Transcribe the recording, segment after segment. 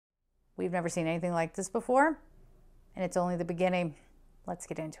We've never seen anything like this before, and it's only the beginning. Let's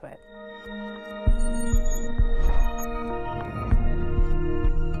get into it.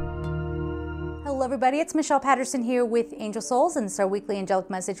 Hello everybody, it's Michelle Patterson here with Angel Souls, and it's our weekly angelic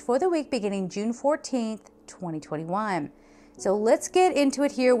message for the week beginning June 14th, 2021. So let's get into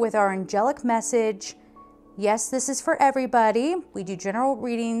it here with our angelic message. Yes, this is for everybody. We do general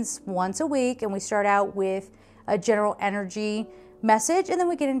readings once a week, and we start out with a general energy message, and then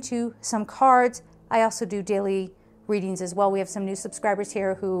we get into some cards. I also do daily readings as well. We have some new subscribers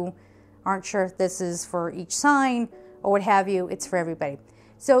here who aren't sure if this is for each sign or what have you. It's for everybody.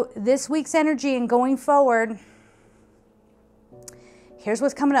 So this week's energy and going forward, here's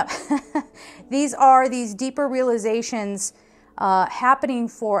what's coming up. These are these deeper realizations happening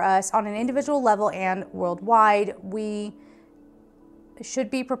for us on an individual level and worldwide. We should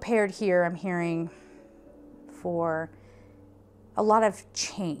be prepared here, I'm hearing, for a lot of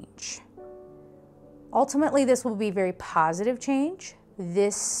change. Ultimately, this will be very positive change.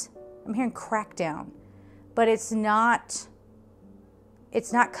 I'm hearing crackdown, but it's not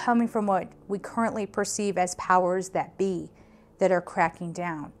coming from what we currently perceive as powers that be that are cracking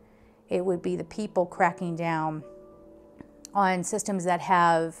down. It would be the people cracking down on systems that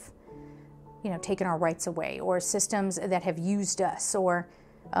have, taken our rights away, or systems that have used us, or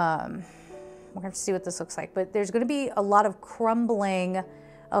we're going to see what this looks like. But there's going to be a lot of crumbling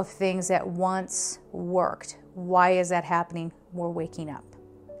of things that once worked. Why is that happening? We're waking up.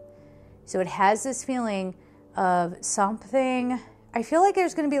 So it has this feeling of something. I feel like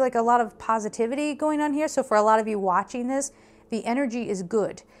there's going to be like a lot of positivity going on here. So for a lot of you watching this, the energy is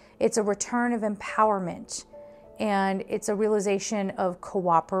good. It's a return of empowerment, and it's a realization of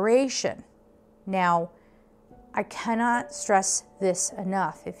cooperation. Now, I cannot stress this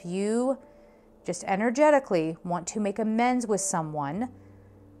enough. If you just energetically want to make amends with someone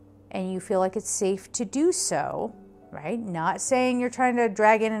and you feel like it's safe to do so, right? Not saying you're trying to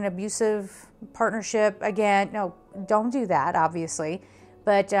drag in an abusive partnership again. No, don't do that, obviously.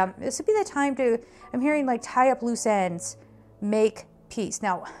 But this would be the time to, I'm hearing like tie up loose ends, make peace.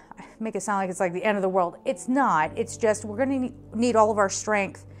 Now, I make it sound like it's like the end of the world. It's not. It's just we're going to need all of our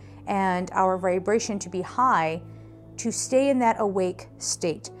strength and our vibration to be high to stay in that awake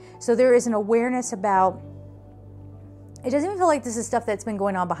state. So there is an awareness about, it doesn't even feel like this is stuff that's been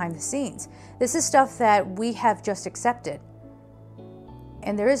going on behind the scenes. This is stuff that we have just accepted.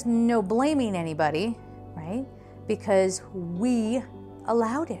 And there is no blaming anybody, right? Because we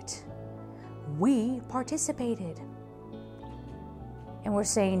allowed it. We participated. And we're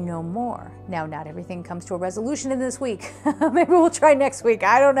saying no more. Now, not everything comes to a resolution in this week. Maybe we'll try next week.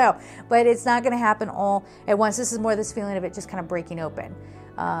 I don't know. But it's not going to happen all at once. This is more this feeling of it just kind of breaking open.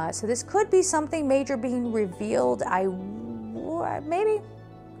 So this could be something major being revealed. Maybe.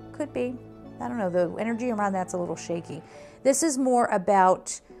 Could be. I don't know. The energy around that's a little shaky. This is more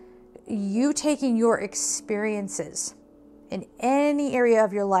about you taking your experiences in any area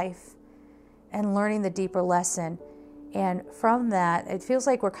of your life and learning the deeper lesson. And from that, it feels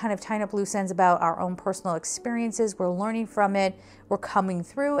like we're kind of tying up loose ends about our own personal experiences. We're learning from it. We're coming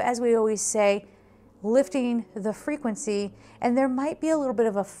through, as we always say, lifting the frequency. And there might be a little bit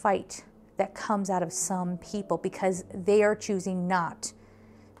of a fight that comes out of some people because they are choosing not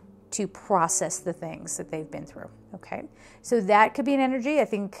to process the things that they've been through. Okay, so that could be an energy. I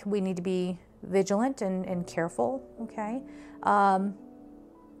think we need to be vigilant and careful. Okay,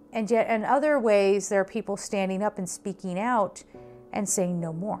 and yet in other ways, there are people standing up and speaking out and saying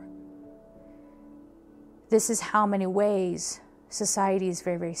no more. This is how many ways society is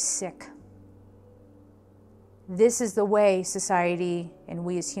very, very sick. This is the way society and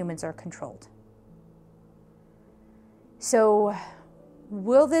we as humans are controlled. So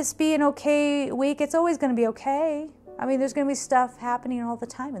will this be an okay week? It's always going to be okay. I mean, there's going to be stuff happening all the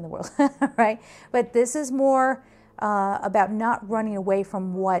time in the world, right? But this is more about not running away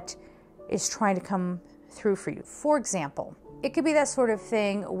from what is trying to come through for you. For example, it could be that sort of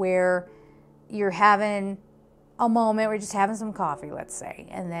thing where you're having a moment where you're just having some coffee, let's say,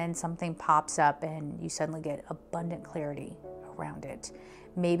 and then something pops up and you suddenly get abundant clarity around it.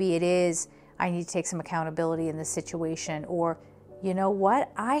 Maybe it is, I need to take some accountability in this situation, or you know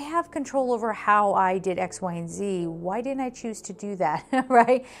what? I have control over how I did X, Y, and Z. Why didn't I choose to do that,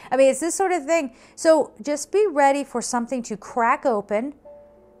 right? I mean, it's this sort of thing. So just be ready for something to crack open.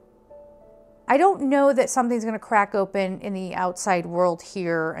 I don't know that something's going to crack open in the outside world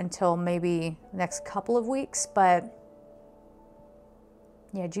here until maybe next couple of weeks. But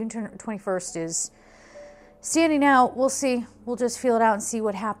yeah, June 21st is standing out, we'll see. We'll just feel it out and see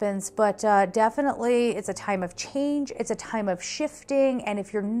what happens. But definitely it's a time of change. It's a time of shifting. And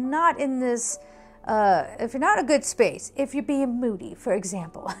if you're not in this, if you're not in a good space, if you're being moody, for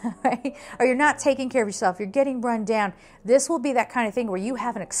example, right? Or you're not taking care of yourself, you're getting run down, this will be that kind of thing where you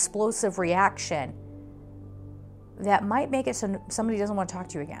have an explosive reaction that might make it so somebody doesn't want to talk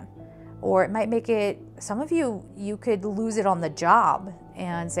to you again. Or it might make it, some of you could lose it on the job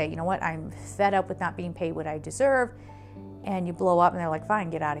and say, you know what, I'm fed up with not being paid what I deserve. And you blow up and they're like,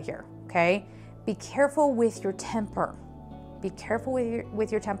 fine, get out of here, okay? Be careful with your temper. Be careful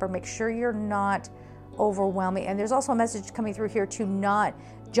with your temper. Make sure you're not overwhelming. And there's also a message coming through here to not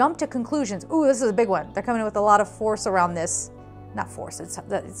jump to conclusions. Ooh, this is a big one. They're coming in with a lot of force around this. Not force, it's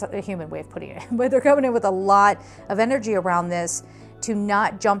a human way of putting it. But they're coming in with a lot of energy around this to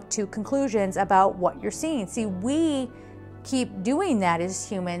not jump to conclusions about what you're seeing. See, we keep doing that as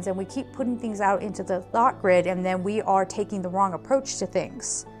humans, and we keep putting things out into the thought grid, and then we are taking the wrong approach to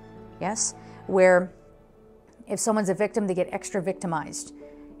things. Yes? Where if someone's a victim, they get extra victimized.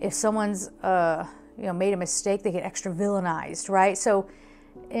 If someone's made a mistake, they get extra villainized, right? So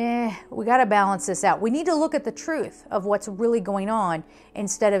we got to balance this out. We need to look at the truth of what's really going on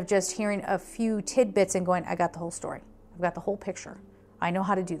instead of just hearing a few tidbits and going, I got the whole story. I've got the whole picture. I know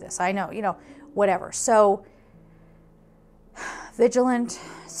how to do this. I know, whatever. So vigilant,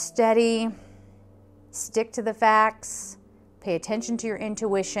 steady, stick to the facts, pay attention to your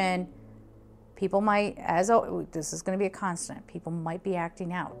intuition. People might, this is going to be a constant, people might be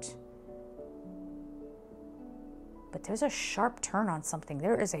acting out. But there's a sharp turn on something.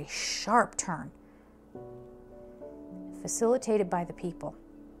 There is a sharp turn. Facilitated by the people.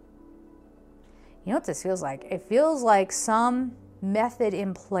 You know what this feels like? It feels like some method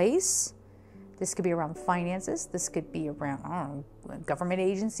in place. This could be around finances. This could be around, I don't know, government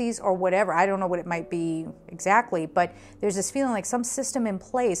agencies or whatever. I don't know what it might be exactly, but there's this feeling like some system in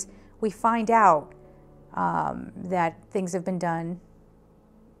place. We find out that things have been done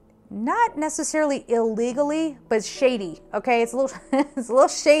not necessarily illegally, but shady. Okay, it's a little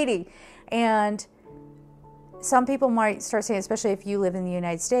shady, and some people might start saying, especially if you live in the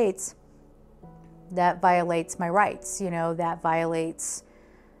United States, that violates my rights. That violates,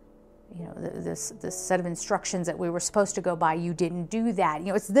 this set of instructions that we were supposed to go by. You didn't do that.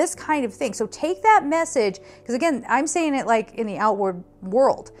 It's this kind of thing. So take that message, because again, I'm saying it like in the outward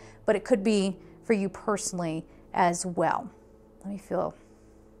world, but it could be for you personally as well. Let me feel.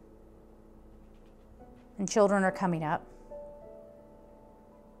 And children are coming up.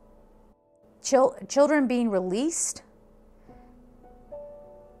 Children being released.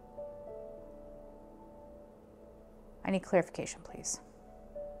 I need clarification, please.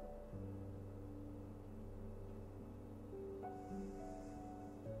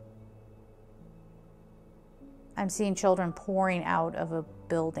 I'm seeing children pouring out of a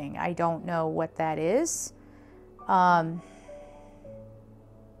building. I don't know what that is.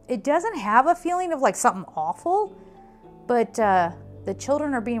 It doesn't have a feeling of like something awful, but the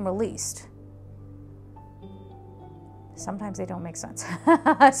children are being released. Sometimes they don't make sense.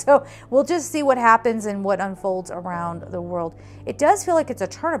 So we'll just see what happens and what unfolds around the world. It does feel like it's a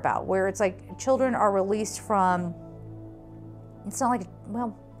turnabout where it's like children are released from, it's not like,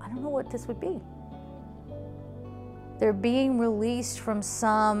 well, I don't know what this would be. They're being released from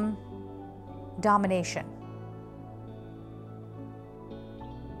some domination.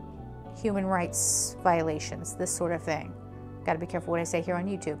 Human rights violations, this sort of thing. Got to be careful what I say here on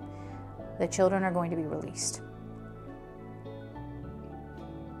YouTube. The children are going to be released.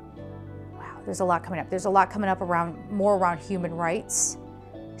 Wow, there's a lot coming up. There's a lot coming up more around human rights.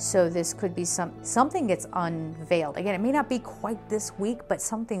 So this could be something gets unveiled. Again, it may not be quite this week, but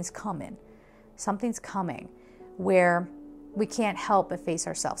something's coming. Something's coming where we can't help but face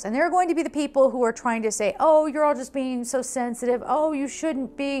ourselves. And there are going to be the people who are trying to say, oh, you're all just being so sensitive. Oh, you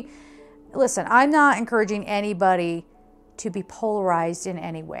shouldn't be. Listen, I'm not encouraging anybody to be polarized in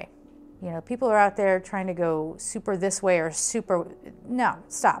any way. People are out there trying to go super this way or super, no,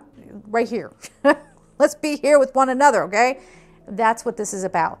 stop, right here. Let's be here with one another, okay? That's what this is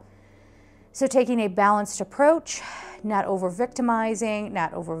about. So taking a balanced approach, not over-victimizing,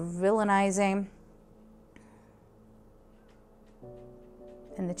 not over-villainizing,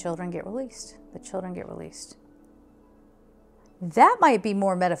 and the children get released. The children get released. That might be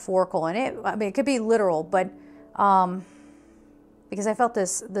more metaphorical, and it could be literal, but because I felt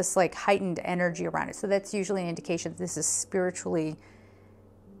this like heightened energy around it. So that's usually an indication that this is spiritually,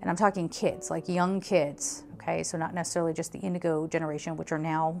 and I'm talking kids, like young kids, okay? So not necessarily just the indigo generation, which are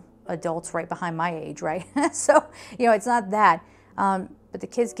now adults right behind my age, right? So, it's not that. But the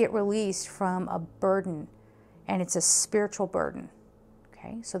kids get released from a burden and it's a spiritual burden.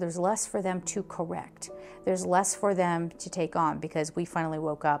 Okay, so there's less for them to correct. There's less for them to take on because we finally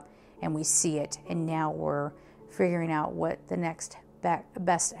woke up and we see it, and now we're figuring out what the next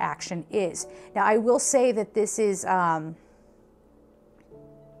best action is. Now, I will say that this is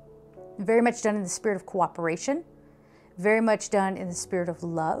very much done in the spirit of cooperation, very much done in the spirit of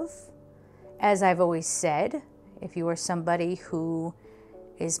love. As I've always said, if you are somebody who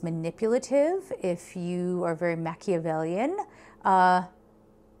is manipulative, if you are very Machiavellian,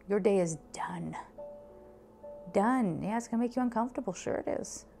 your day is done. Done. Yeah, it's going to make you uncomfortable. Sure it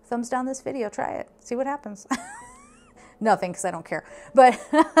is. Thumbs down this video. Try it. See what happens. Nothing, because I don't care. But,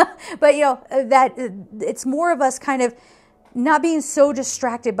 that it's more of us kind of not being so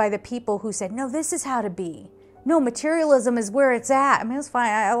distracted by the people who said, no, this is how to be. No, materialism is where it's at. I mean, it's fine.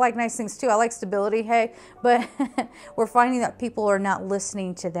 I like nice things too. I like stability, hey. But we're finding that people are not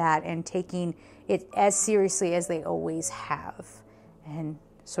listening to that and taking it as seriously as they always have. And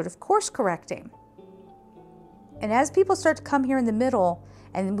sort of course correcting. And as people start to come here in the middle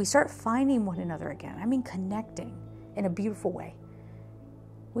and we start finding one another again, I mean connecting in a beautiful way,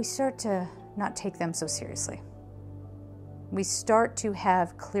 we start to not take them so seriously. We start to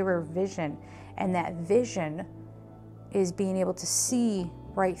have clearer vision, and that vision is being able to see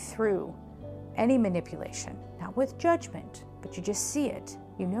right through any manipulation, not with judgment, but you just see it,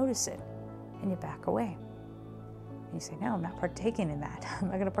 you notice it, and you back away. And you say, no, I'm not partaking in that. I'm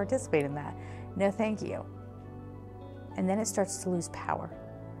not going to participate in that. No, thank you. And then it starts to lose power.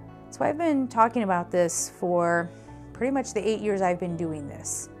 So I've been talking about this for pretty much the 8 years I've been doing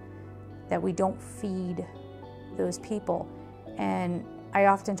this, that we don't feed those people. And I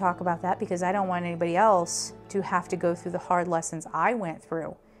often talk about that because I don't want anybody else to have to go through the hard lessons I went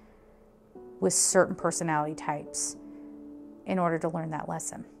through with certain personality types in order to learn that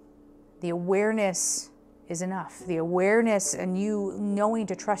lesson. The awareness is enough. The awareness and you knowing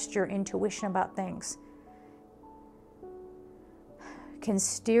to trust your intuition about things can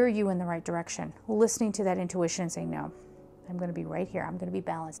steer you in the right direction. Listening to that intuition and saying, no, I'm going to be right here. I'm going to be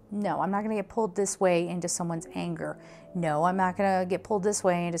balanced. No, I'm not going to get pulled this way into someone's anger. No, I'm not going to get pulled this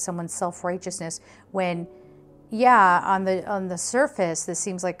way into someone's self-righteousness when, yeah, on the surface, this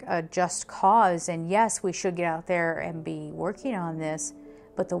seems like a just cause. And yes, we should get out there and be working on this,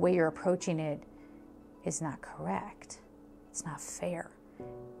 but the way you're approaching it is not correct. It's not fair.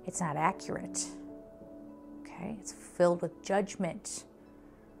 It's not accurate. Okay? It's filled with judgment.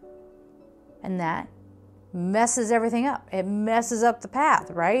 And that messes everything up. It messes up the path,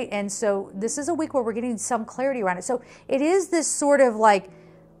 right? And so this is a week where we're getting some clarity around it. So it is this sort of like,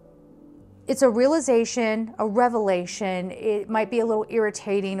 it's a realization, a revelation. It might be a little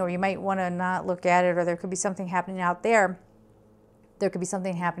irritating, or you might want to not look at it, or there could be something happening out there. There could be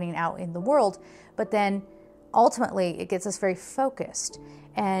something happening out in the world. But then ultimately it gets us very focused.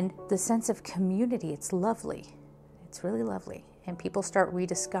 And the sense of community, it's lovely. It's really lovely. And people start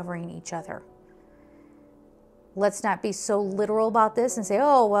rediscovering each other. Let's not be so literal about this and say,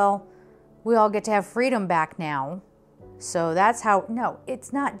 oh, well, we all get to have freedom back now. So that's how, no,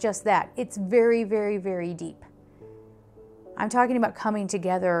 it's not just that. It's very, very, very deep. I'm talking about coming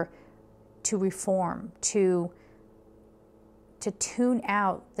together to reform, to tune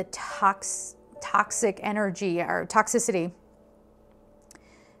out the toxic energy or toxicity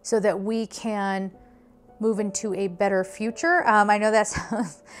so that we can move into a better future. I know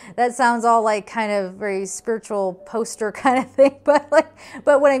that sounds all like kind of very spiritual poster kind of thing, but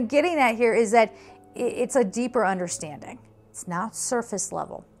what I'm getting at here is that it's a deeper understanding. It's not surface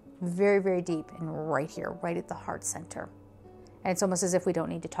level, very, very deep, and right here, right at the heart center. And it's almost as if we don't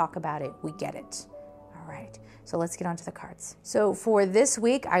need to talk about it. We get it. All right. So let's get on to the cards. So for this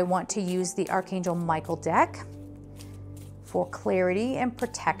week, I want to use the Archangel Michael deck for clarity and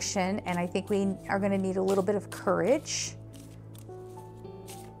protection. And I think we are going to need a little bit of courage,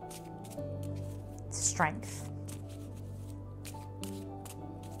 strength.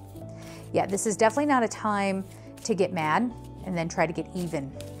 Yeah, this is definitely not a time to get mad and then try to get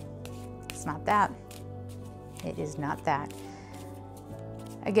even. It's not that. It is not that.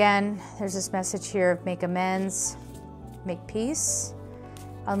 Again, there's this message here of make amends, make peace,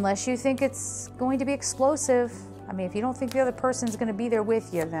 unless you think it's going to be explosive. I mean, if you don't think the other person's going to be there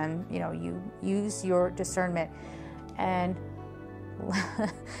with you, then, you use your discernment. And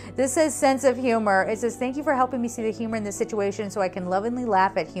this says sense of humor. It says, thank you for helping me see the humor in this situation so I can lovingly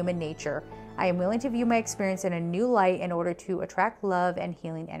laugh at human nature. I am willing to view my experience in a new light in order to attract love and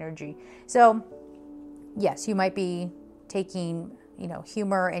healing energy. So, yes, you might be taking,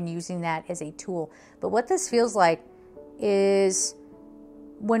 humor and using that as a tool. But what this feels like is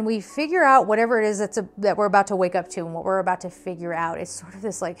when we figure out whatever it is that we're about to wake up to and what we're about to figure out, it's sort of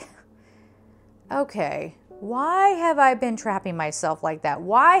this like, okay, why have I been trapping myself like that?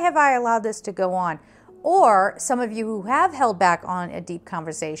 Why have I allowed this to go on? Or some of you who have held back on a deep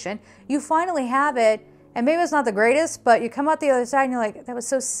conversation, you finally have it, and maybe it's not the greatest, but you come out the other side and you're like, that was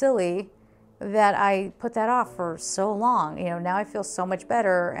so silly that I put that off for so long. You know, now I feel so much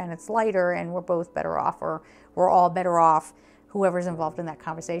better and it's lighter and we're both better off, or we're all better off, whoever's involved in that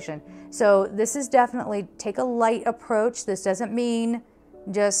conversation. So this is definitely take a light approach. This doesn't mean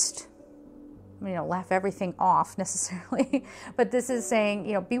just, you know, laugh everything off necessarily, but this is saying,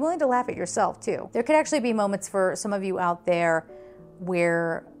 you know, be willing to laugh at yourself too. There could actually be moments for some of you out there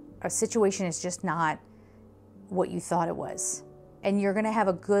where a situation is just not what you thought it was. And you're going to have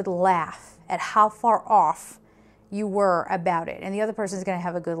a good laugh at how far off you were about it. And the other person is going to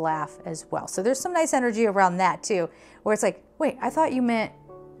have a good laugh as well. So there's some nice energy around that too, where it's like, wait, I thought you meant,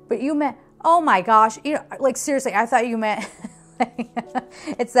 but you meant, oh my gosh, you know, like seriously, I thought you meant,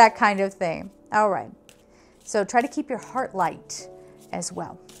 it's that kind of thing. All right. So try to keep your heart light as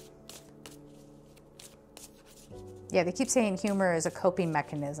well. Yeah, they keep saying humor is a coping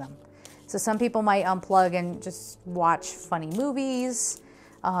mechanism. So some people might unplug and just watch funny movies.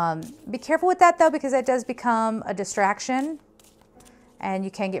 Be careful with that though, because that does become a distraction and you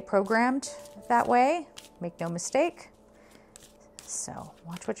can get programmed that way. Make no mistake. So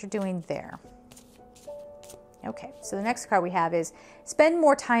watch what you're doing there. Okay, so the next card we have is spend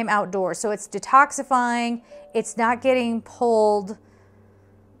more time outdoors. So it's detoxifying. It's not getting pulled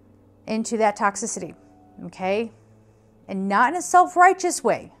into that toxicity, okay? And not in a self-righteous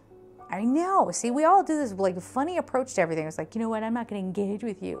way. I know. See, we all do this like a funny approach to everything. It's like, you know what? I'm not going to engage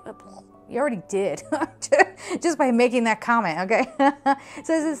with you. You already did just by making that comment, okay? So it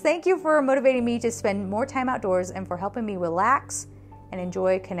says, thank you for motivating me to spend more time outdoors and for helping me relax and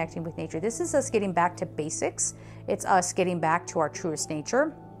enjoy connecting with nature. This is us getting back to basics. It's us getting back to our truest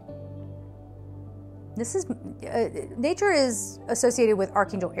nature. This is nature is associated with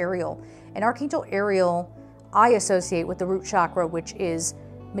Archangel Ariel, and Archangel Ariel I associate with the root chakra, which is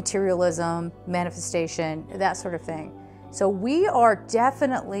materialism, manifestation, that sort of thing. So we are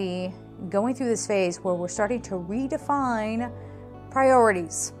definitely going through this phase where we're starting to redefine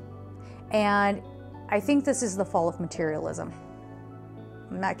priorities, and I think this is the fall of materialism.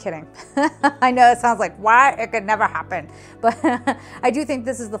 I'm not kidding. I know it sounds like, why? It could never happen. But I do think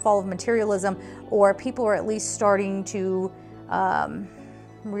this is the fall of materialism, or people are at least starting to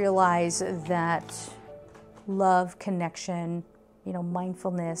realize that love, connection, you know,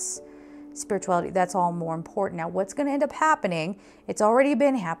 mindfulness, spirituality, that's all more important. Now, what's going to end up happening, it's already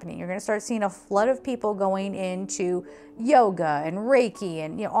been happening. You're going to start seeing a flood of people going into yoga and Reiki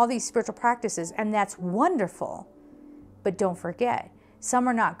and, you know, all these spiritual practices, and that's wonderful. But don't forget, some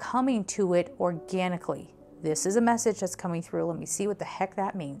are not coming to it organically. This is a message that's coming through. Let me see what the heck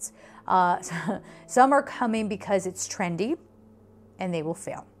that means. Some are coming because it's trendy and they will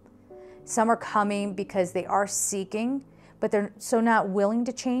fail. Some are coming because they are seeking, but they're so not willing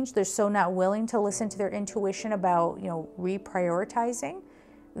to change. They're so not willing to listen to their intuition about, you know, reprioritizing,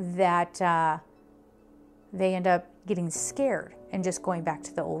 that they end up getting scared and just going back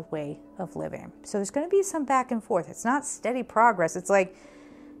to the old way of living. So there's going to be some back and forth. It's not steady progress. It's like,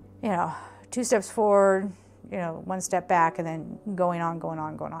 you know, 2 steps forward, you know, 1 step back, and then going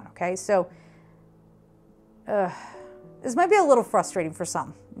on. Okay. So this might be a little frustrating for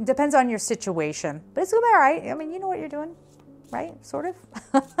some. It depends on your situation, but it's going to be all right. I mean, you know what you're doing, right? Sort of.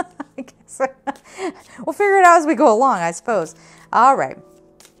 I guess. We'll figure it out as we go along, I suppose. All right.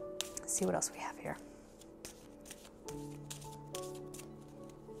 Let's see what else we have here.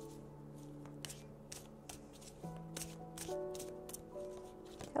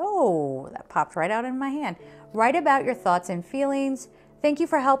 Oh, that popped right out in my hand. Write about your thoughts and feelings. Thank you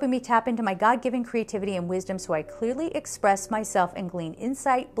for helping me tap into my God-given creativity and wisdom so I clearly express myself and glean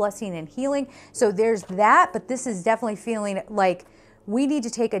insight, blessing, and healing. So there's that, but this is definitely feeling like we need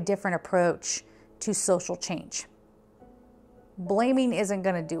to take a different approach to social change. Blaming isn't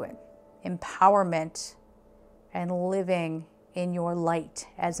going to do it. Empowerment and living in your light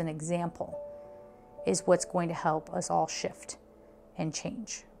as an example is what's going to help us all shift and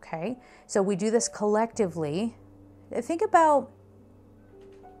change, okay? So we do this collectively. Think about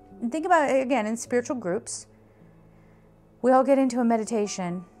it again in spiritual groups. We all get into a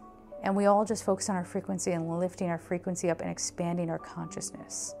meditation and we all just focus on our frequency and lifting our frequency up and expanding our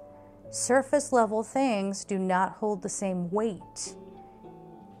consciousness. Surface level things do not hold the same weight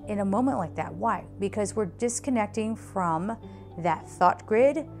in a moment like that. Why? Because we're disconnecting from that thought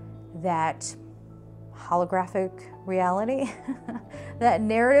grid, that holographic reality, that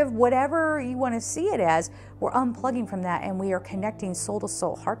narrative, whatever you want to see it as, we're unplugging from that and we are connecting soul to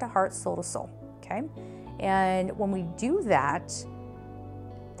soul, heart to heart, soul to soul. Okay? And when we do that,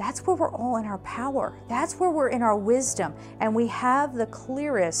 that's where we're all in our power. That's where we're in our wisdom and we have the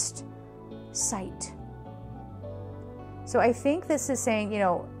clearest sight. So I think this is saying,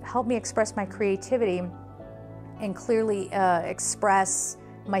 help me express my creativity and clearly express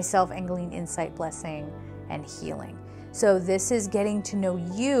myself and glean insight, blessing, and healing. So this is getting to know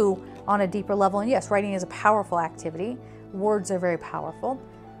you on a deeper level. And yes, writing is a powerful activity. Words are very powerful.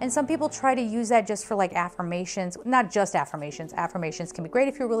 And some people try to use that just for like affirmations, not just affirmations. Affirmations can be great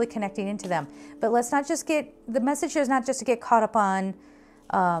if you're really connecting into them. But let's not just the message here is not just to get caught up on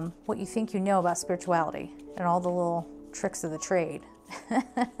what you think you know about spirituality and all the little tricks of the trade.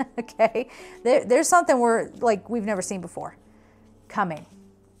 Okay? There's something we've never seen before coming.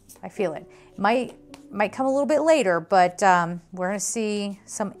 I feel it. Might come a little bit later, but we're going to see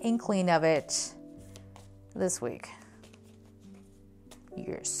some inkling of it this week.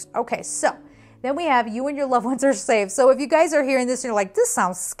 Yes. Okay, so then we have you and your loved ones are safe. So if you guys are hearing this and you're like, this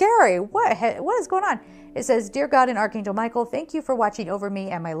sounds scary. What is going on? It says, Dear God and Archangel Michael, thank you for watching over me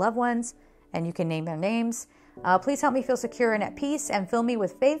and my loved ones. And you can name their names. Please help me feel secure and at peace and fill me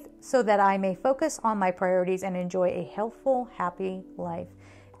with faith so that I may focus on my priorities and enjoy a healthful, happy life.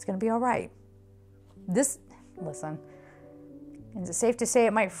 It's going to be all right. Listen, is it safe to say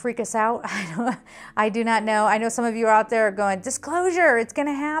it might freak us out? I do not know. I know some of you are out there going, disclosure, it's going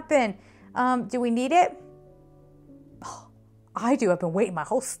to happen. Do we need it? Oh, I do. I've been waiting my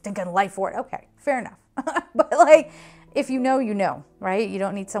whole stinking life for it. Okay, fair enough. But if you know, right? You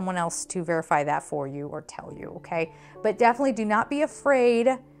don't need someone else to verify that for you or tell you, okay? But definitely do not be afraid,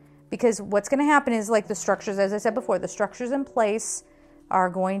 because what's going to happen is the structures, as I said before, the structures in place are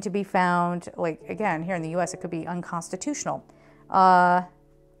going to be found, again, here in the U.S., it could be unconstitutional. And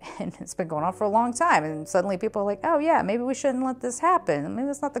it's been going on for a long time. And suddenly people are like, oh, yeah, maybe we shouldn't let this happen. Maybe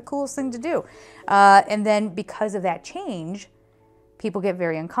that's not the coolest thing to do. And then because of that change, people get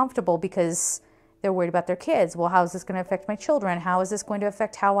very uncomfortable because they're worried about their kids. Well, how is this going to affect my children? How is this going to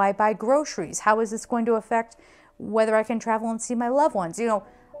affect how I buy groceries? How is this going to affect whether I can travel and see my loved ones?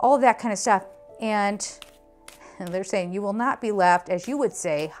 All of that kind of stuff. And they're saying you will not be left, as you would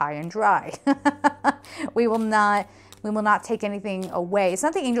say, high and dry. We will not take anything away. It's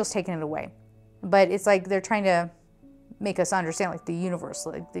not the angels taking it away, but it's they're trying to make us understand, the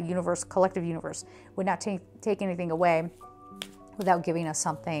universe, collective universe, would not take anything away without giving us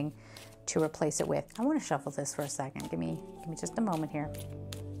something to replace it with. I want to shuffle this for a second. Give me just a moment here.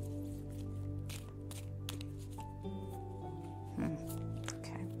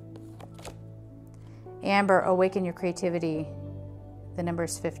 Okay. Amber, awaken your creativity. The number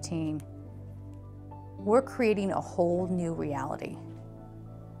is 15. We're creating a whole new reality.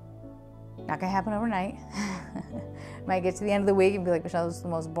 Not going to happen overnight. Might get to the end of the week and be like, Michelle, this is the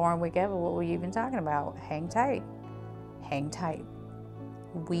most boring week ever. What were you even talking about? Hang tight. Hang tight.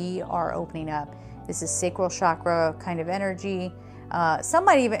 We are opening up. This is sacral chakra kind of energy. Some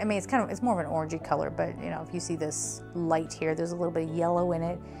might even, it's more of an orangey color, but if you see this light here, there's a little bit of yellow in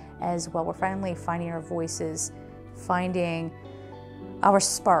it as well. We're finally finding our voices, finding our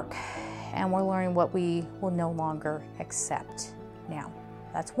spark, and we're learning what we will no longer accept now.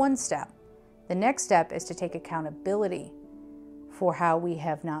 That's one step. The next step is to take accountability for how we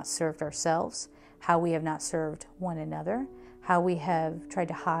have not served ourselves, how we have not served one another, how we have tried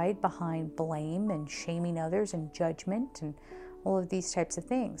to hide behind blame and shaming others and judgment and all of these types of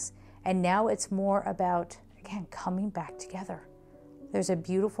things. And now it's more about, again, coming back together. There's a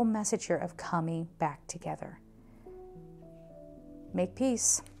beautiful message here of coming back together. Make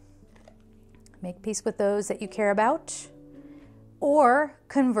peace. Make peace with those that you care about. Or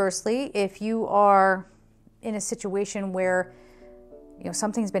conversely, if you are in a situation where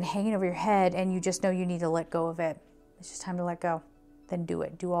something's been hanging over your head and you just know you need to let go of it, it's just time to let go. Then do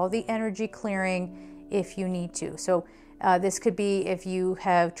it. Do all the energy clearing if you need to. So this could be if you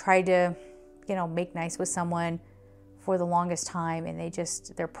have tried to, make nice with someone for the longest time and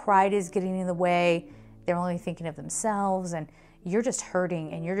their pride is getting in the way. They're only thinking of themselves and you're just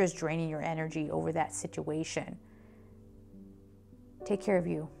hurting and you're just draining your energy over that situation. Take care of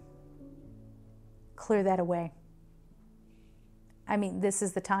you. Clear that away. This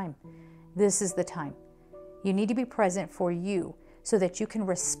is the time. This is the time. You need to be present for you so that you can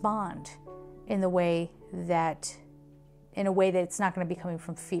respond in a way that it's not going to be coming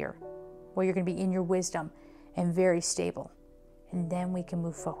from fear, where you're going to be in your wisdom and very stable. And then we can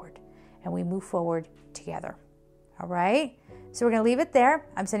move forward. And we move forward together. All right? So we're going to leave it there.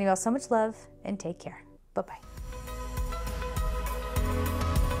 I'm sending you all so much love and take care. Bye-bye.